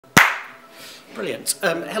Brilliant.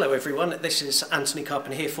 Hello everyone, this is Antony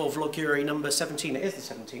Carpen here for vloguary number 17. It is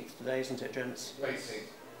the 17th today, isn't it, gents? 18th.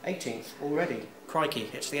 18th already. Crikey,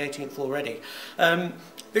 it's the 18th already.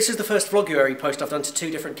 This is the first vloguary post I've done to two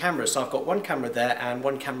different cameras, so I've got one camera there and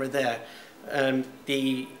one camera there.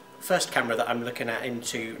 The first camera that I'm looking at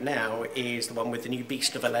into now is the one with the new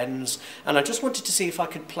beast of a lens, and I just wanted to see if I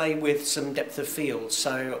could play with some depth of field.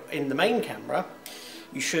 So in the main camera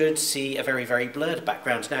you should see a very, very blurred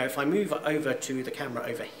background. Now if I move over to the camera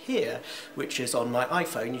over here, which is on my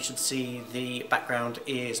iPhone, you should see the background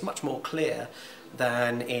is much more clear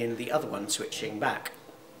than in the other one switching back.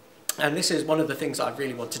 And this is one of the things I've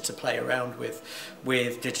really wanted to play around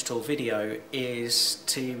with digital video, is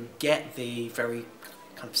to get the very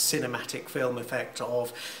kind of cinematic film effect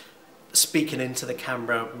of speaking into the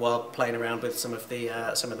camera while playing around with some of the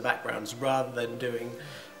backgrounds, rather than doing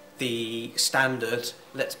the standard,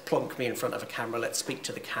 let's plonk me in front of a camera, let's speak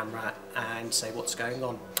to the camera and say what's going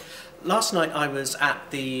on. Last night I was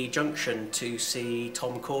at the Junction to see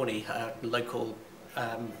Tom Corney, a local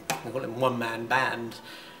we call him one-man band,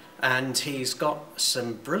 and he's got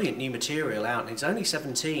some brilliant new material out, and he's only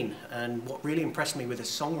 17, and what really impressed me with his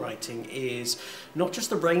songwriting is not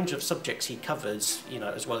just the range of subjects he covers, you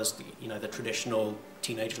know, as well as the traditional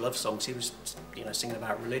teenage love songs. He was, singing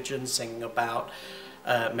about religion, singing about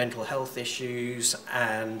mental health issues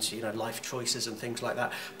and life choices and things like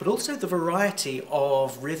that, but also the variety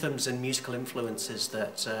of rhythms and musical influences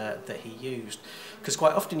that he used, because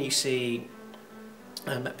quite often you see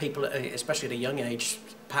people, especially at a young age,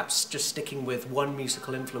 perhaps just sticking with one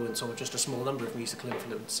musical influence or just a small number of musical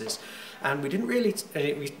influences, and we didn't really,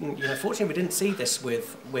 fortunately we didn't see this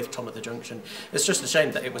with Tom at the Junction. It's just a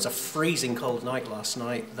shame that it was a freezing cold night last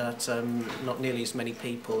night that not nearly as many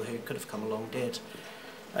people who could have come along did.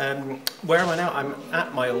 Where am I now? I'm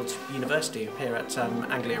at my old university here at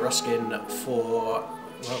Anglia Ruskin for,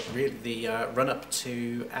 well, really the run-up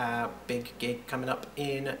to our big gig coming up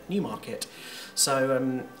in Newmarket.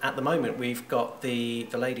 So at the moment we've got the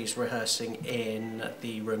ladies rehearsing in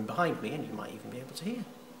the room behind me, and you might even be able to hear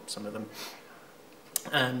some of them.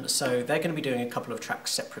 So they're going to be doing a couple of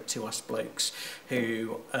tracks separate to us blokes,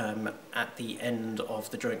 who at the end of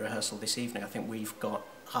the joint rehearsal this evening, I think we've got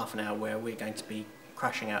half an hour where we're going to be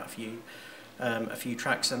crashing out a few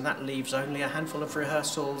tracks, and that leaves only a handful of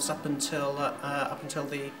rehearsals up until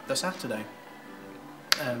the Saturday.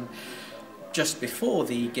 Just before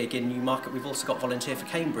the gig in Newmarket, we've also got Volunteer for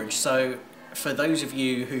Cambridge. So for those of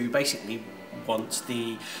you who basically want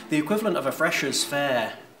the equivalent of a freshers'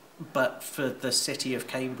 fair, but for the city of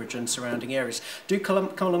Cambridge and surrounding areas, do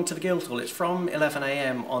come along to the Guildhall. It's from 11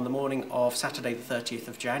 AM on the morning of Saturday the 30th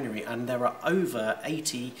of January, and there are over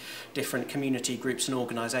 80 different community groups and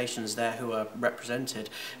organisations there who are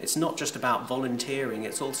represented. It's not just about volunteering,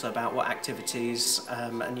 it's also about what activities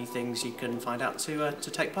and new things you can find out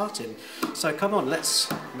to take part in. So come on, let's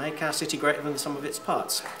make our city greater than the sum of its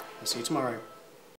parts. I'll see you tomorrow.